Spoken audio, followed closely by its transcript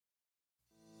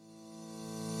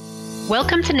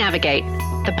Welcome to Navigate,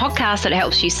 the podcast that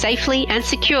helps you safely and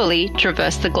securely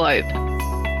traverse the globe.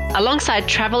 Alongside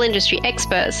travel industry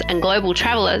experts and global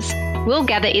travelers, we'll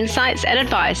gather insights and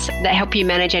advice that help you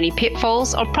manage any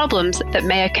pitfalls or problems that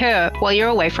may occur while you're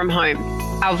away from home.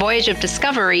 Our voyage of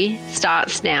discovery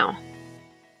starts now.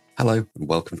 Hello and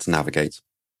welcome to Navigate.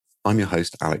 I'm your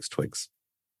host, Alex Twiggs.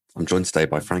 I'm joined today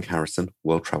by Frank Harrison,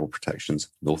 World Travel Protection's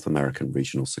North American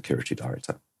Regional Security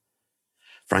Director.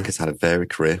 Frank has had a varied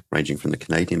career ranging from the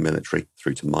Canadian military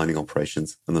through to mining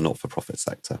operations and the not-for-profit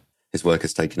sector. His work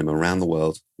has taken him around the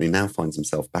world, and he now finds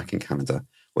himself back in Canada,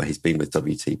 where he's been with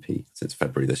WTP since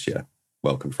February this year.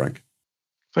 Welcome, Frank.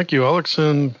 Thank you, Alex,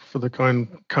 and for the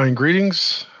kind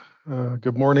greetings.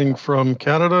 Good morning from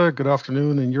Canada, good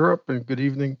afternoon in Europe, and good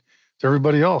evening to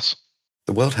everybody else.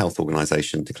 The World Health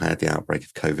Organization declared the outbreak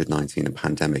of COVID-19 and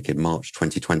pandemic in March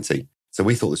 2020, so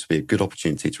we thought this would be a good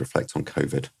opportunity to reflect on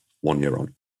COVID 1 year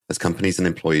on. As companies and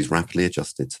employees rapidly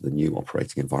adjusted to the new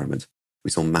operating environment,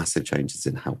 we saw massive changes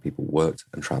in how people worked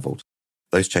and travelled.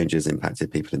 Those changes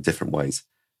impacted people in different ways,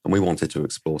 and we wanted to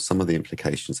explore some of the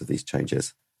implications of these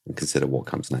changes and consider what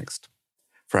comes next.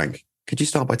 Frank, could you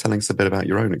start by telling us a bit about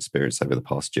your own experience over the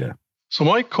past year? So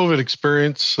my COVID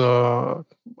experience, I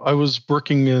was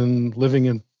working and living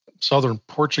in southern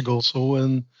Portugal. So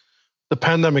when the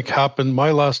pandemic happened,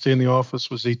 my last day in the office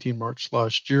was 18 March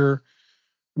last year.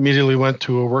 Immediately went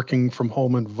to a working from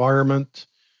home environment.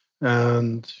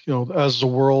 And, as the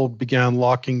world began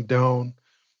locking down,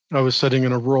 I was sitting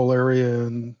in a rural area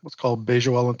in what's called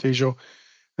Bejo Alentejo.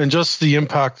 And just the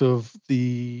impact of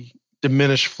the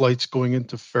diminished flights going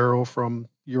into Faro from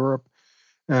Europe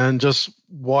and just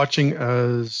watching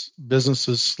as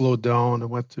businesses slowed down and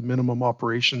went to minimum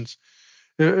operations,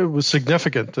 it was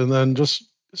significant. And then just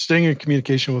staying in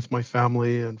communication with my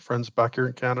family and friends back here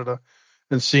in Canada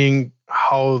and seeing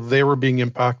how they were being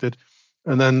impacted.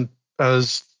 And then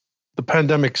as the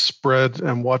pandemic spread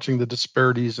and watching the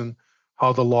disparities and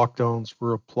how the lockdowns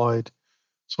were applied.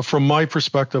 So from my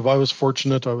perspective, I was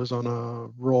fortunate. I was on a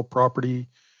rural property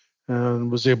and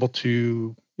was able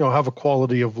to, have a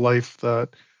quality of life that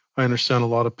I understand a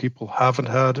lot of people haven't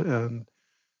had. And,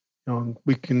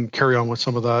 we can carry on with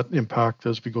some of that impact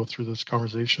as we go through this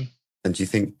conversation. And do you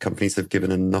think companies have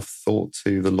given enough thought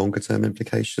to the longer term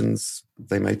implications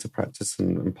they made to practice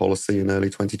and policy in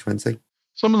early 2020?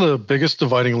 Some of the biggest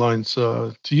dividing lines,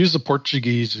 to use the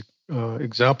Portuguese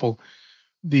example,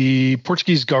 the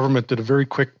Portuguese government did a very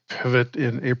quick pivot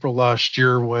in April last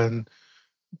year when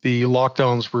the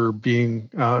lockdowns were being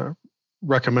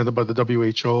recommended by the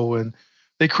WHO, and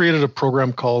they created a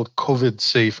program called COVID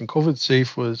Safe. And COVID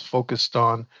Safe was focused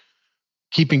on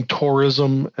keeping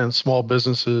tourism and small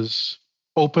businesses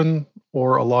open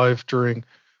or alive during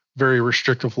very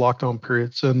restrictive lockdown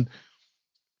periods. And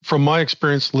from my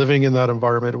experience living in that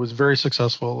environment, it was very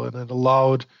successful, and it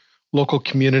allowed local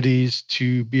communities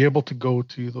to be able to go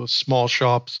to those small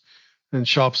shops and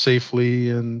shop safely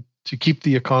and to keep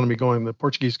the economy going. The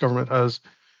Portuguese government has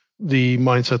the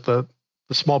mindset that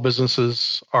the small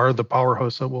businesses are the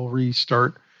powerhouse that will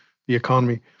restart the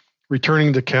economy.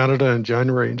 Returning to Canada in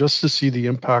January and just to see the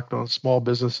impact on small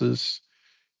businesses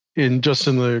in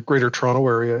the Greater Toronto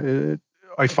area,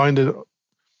 I find it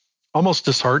almost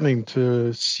disheartening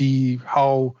to see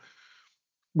how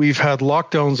we've had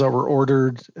lockdowns that were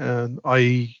ordered, and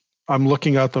I'm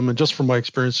looking at them, and just from my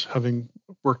experience having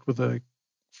worked with a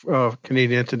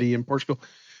Canadian entity in Portugal,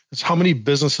 it's how many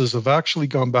businesses have actually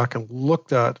gone back and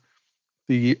looked at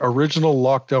the original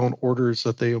lockdown orders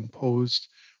that they imposed,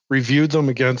 reviewed them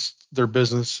against their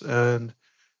business, and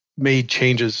made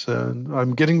changes. And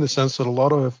I'm getting the sense that a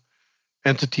lot of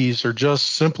entities are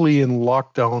just simply in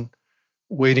lockdown,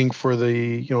 waiting for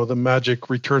the magic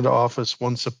return to office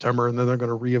 1 September, and then they're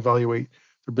going to reevaluate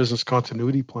their business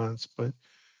continuity plans. But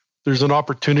there's an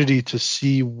opportunity to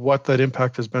see what that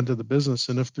impact has been to the business,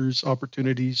 and if there's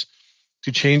opportunities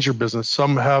to change your business.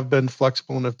 Some have been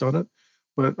flexible and have done it,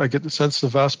 but I get the sense the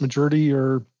vast majority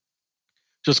are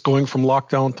just going from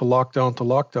lockdown to lockdown to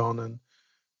lockdown and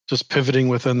just pivoting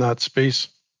within that space.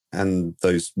 And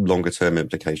those longer term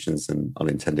implications and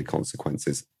unintended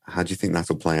consequences, how do you think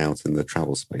that'll play out in the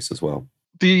travel space as well?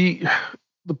 The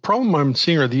problem I'm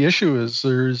seeing, or the issue is,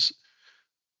 there's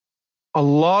a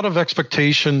lot of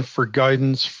expectation for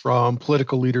guidance from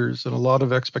political leaders and a lot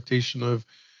of expectation of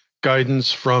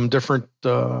guidance from different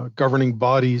governing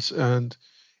bodies. And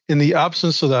in the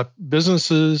absence of that,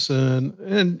 businesses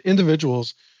and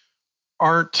individuals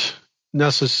aren't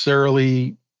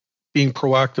necessarily being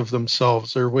proactive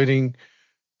themselves. They're waiting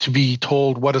to be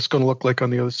told what it's going to look like on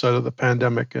the other side of the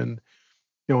pandemic. And,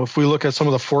 if we look at some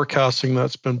of the forecasting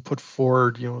that's been put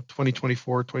forward,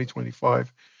 2024,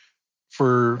 2025,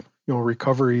 for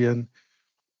recovery. And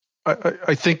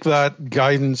I think that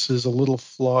guidance is a little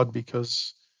flawed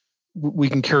because we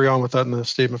can carry on with that in the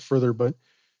statement further. But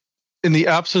in the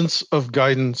absence of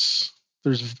guidance,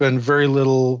 there's been very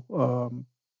little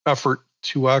effort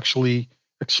to actually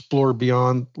explore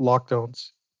beyond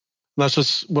lockdowns. And that's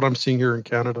just what I'm seeing here in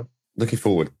Canada. Looking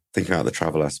forward, thinking about the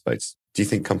travel aspects, do you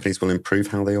think companies will improve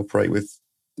how they operate with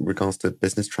regards to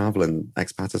business travel and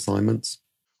expat assignments?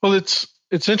 Well, it's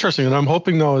interesting, and I'm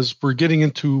hoping now as we're getting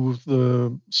into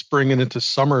the spring and into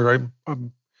summer,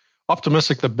 I'm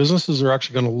optimistic that businesses are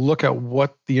actually going to look at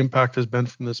what the impact has been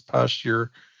from this past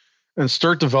year and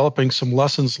start developing some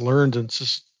lessons learned and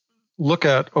just look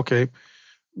at, okay,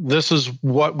 this is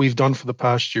what we've done for the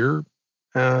past year,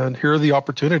 and here are the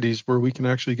opportunities where we can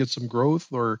actually get some growth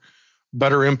or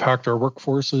better impact our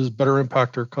workforces, better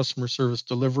impact our customer service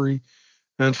delivery.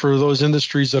 And for those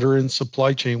industries that are in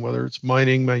supply chain, whether it's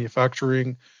mining,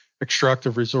 manufacturing,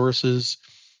 extractive resources,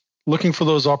 looking for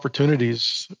those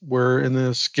opportunities where in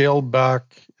a scaled back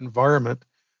environment,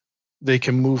 they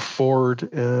can move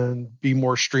forward and be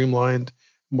more streamlined,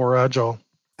 more agile.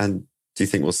 And do you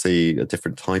think we'll see a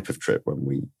different type of trip when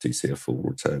we do see a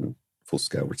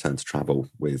full-scale return to travel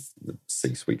with the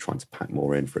C-suite trying to pack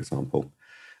more in, for example?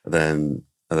 Then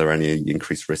are there any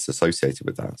increased risks associated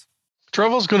with that?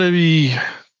 Travel is going to be,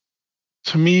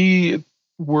 to me,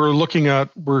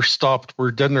 we're stopped.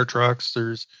 We're dead in our tracks.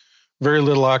 There's very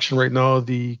little action right now.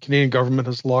 The Canadian government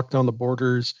has locked down the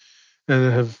borders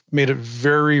and have made it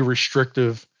very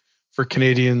restrictive for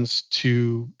Canadians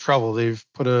to travel. They've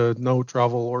put a no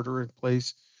travel order in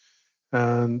place.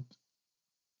 And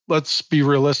let's be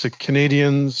realistic.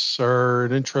 Canadians are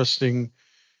an interesting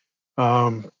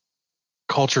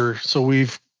culture. So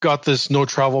we've got this no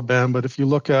travel ban, but if you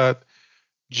look at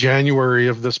January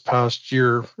of this past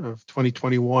year of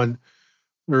 2021,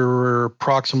 there were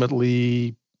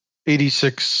approximately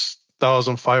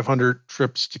 86,500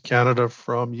 trips to Canada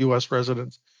from U.S.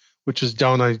 residents, which is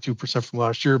down 92% from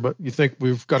last year. But you think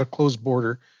we've got a closed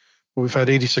border, but we've had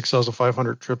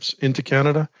 86,500 trips into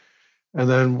Canada. And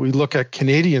then we look at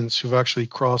Canadians who've actually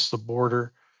crossed the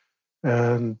border,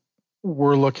 and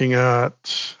we're looking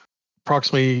at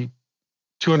approximately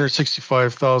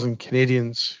 265,000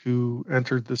 Canadians who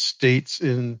entered the States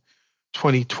in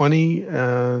 2020.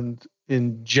 And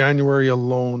in January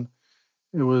alone,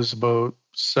 it was about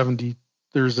 70.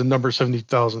 There's a number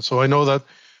 70,000. So I know that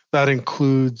that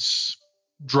includes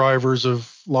drivers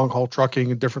of long-haul trucking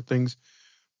and different things.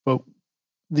 But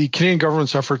the Canadian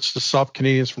government's efforts to stop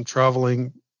Canadians from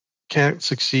traveling can't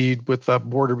succeed with that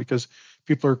border because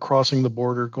people are crossing the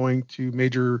border, going to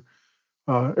major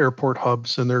airport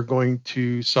hubs, and they're going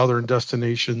to southern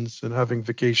destinations and having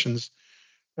vacations.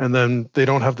 And then they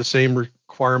don't have the same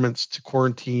requirements to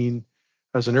quarantine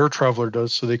as an air traveler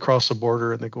does. So they cross the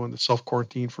border and they go into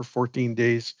self-quarantine for 14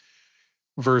 days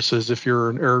versus if you're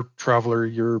an air traveler,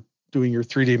 you're doing your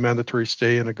 3-day mandatory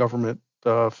stay in a government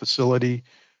facility.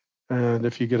 And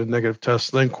if you get a negative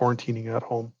test, then quarantining at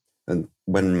home. And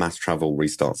when mass travel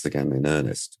restarts again in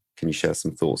earnest, can you share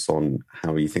some thoughts on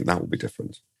how you think that will be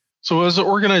different? So as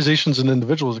organizations and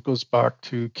individuals, it goes back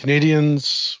to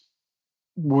Canadians.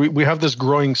 We have this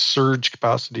growing surge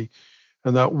capacity,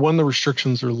 and that when the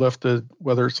restrictions are lifted,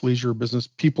 whether it's leisure or business,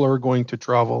 people are going to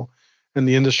travel, and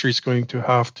the industry is going to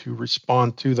have to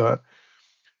respond to that.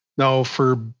 Now,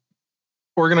 for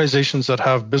organizations that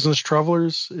have business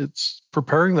travelers, it's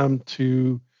preparing them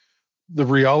to the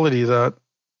reality that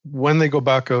when they go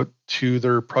back out to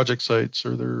their project sites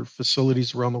or their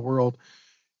facilities around the world,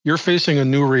 you're facing a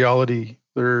new reality.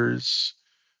 There's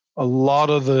a lot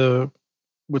of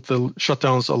with the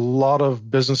shutdowns, a lot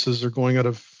of businesses are going out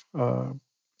of,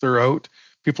 they're out.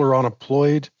 People are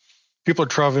unemployed. People are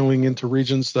traveling into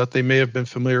regions that they may have been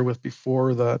familiar with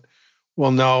before that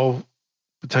will now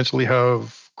potentially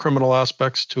have criminal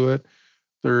aspects to it.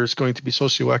 There's going to be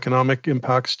socioeconomic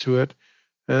impacts to it.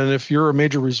 And if you're a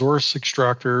major resource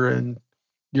extractor and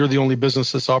you're the only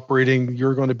business that's operating,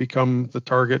 you're going to become the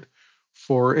target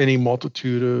for any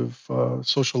multitude of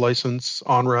social license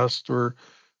unrest or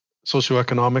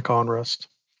socioeconomic unrest.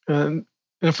 And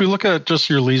if we look at just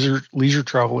your leisure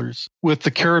travelers, with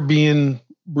the Caribbean,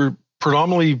 we're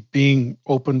predominantly being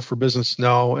open for business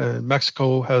now, and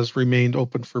Mexico has remained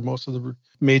open for most of the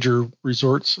major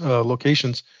resorts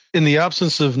locations. In the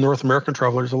absence of North American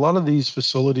travelers, a lot of these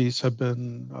facilities have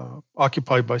been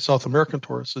occupied by South American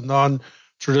tourists, a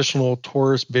non-traditional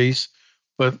tourist base,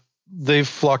 but they've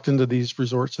flocked into these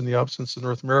resorts in the absence of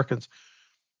North Americans.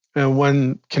 And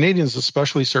when Canadians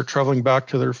especially start traveling back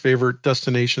to their favorite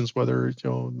destinations, whether it's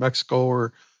Mexico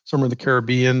or somewhere in the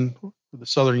Caribbean or the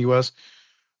southern U.S.,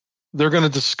 they're going to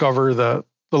discover that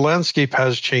the landscape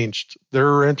has changed.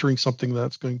 They're entering something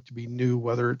that's going to be new,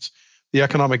 whether it's the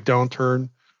economic downturn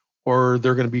or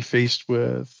they're going to be faced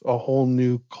with a whole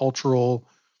new cultural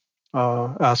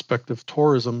aspect of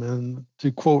tourism. And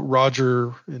to quote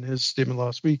Roger in his statement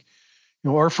last week,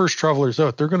 our first travelers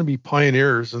out, they're going to be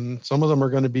pioneers, and some of them are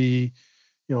going to be,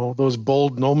 those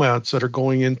bold nomads that are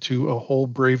going into a whole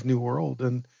brave new world.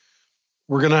 And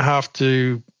we're going to have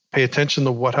to pay attention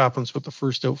to what happens with the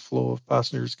first outflow of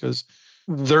passengers, because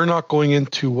they're not going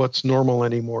into what's normal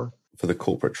anymore. For the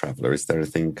corporate traveler, is there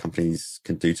anything companies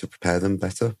can do to prepare them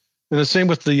better? And the same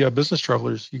with the business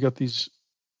travelers. You got these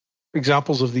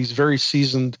examples of these very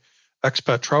seasoned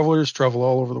expat travelers, travel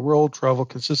all over the world, travel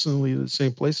consistently to the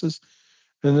same places.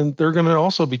 And then they're going to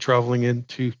also be traveling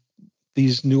into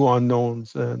these new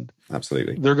unknowns. And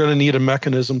absolutely, they're going to need a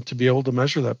mechanism to be able to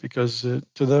measure that, because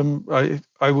to them,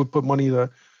 I would put money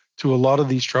that to a lot of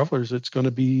these travelers, it's going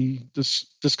to be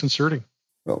disconcerting.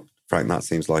 Well, Frank, that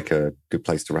seems like a good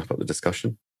place to wrap up the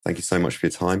discussion. Thank you so much for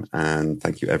your time, and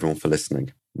thank you everyone for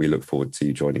listening. We look forward to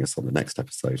you joining us on the next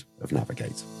episode of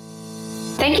Navigate.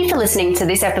 Thank you for listening to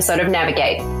this episode of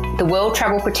Navigate, the World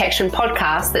Travel Protection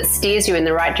podcast that steers you in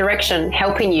the right direction,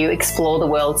 helping you explore the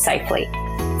world safely.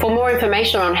 For more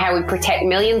information on how we protect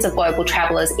millions of global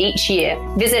travellers each year,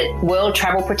 visit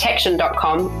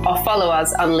worldtravelprotection.com or follow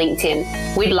us on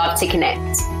LinkedIn. We'd love to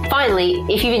connect. Finally,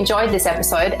 if you've enjoyed this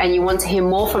episode and you want to hear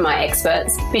more from our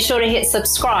experts, be sure to hit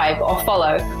subscribe or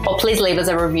follow, or please leave us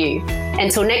a review.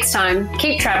 Until next time,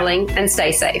 keep travelling and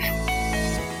stay safe.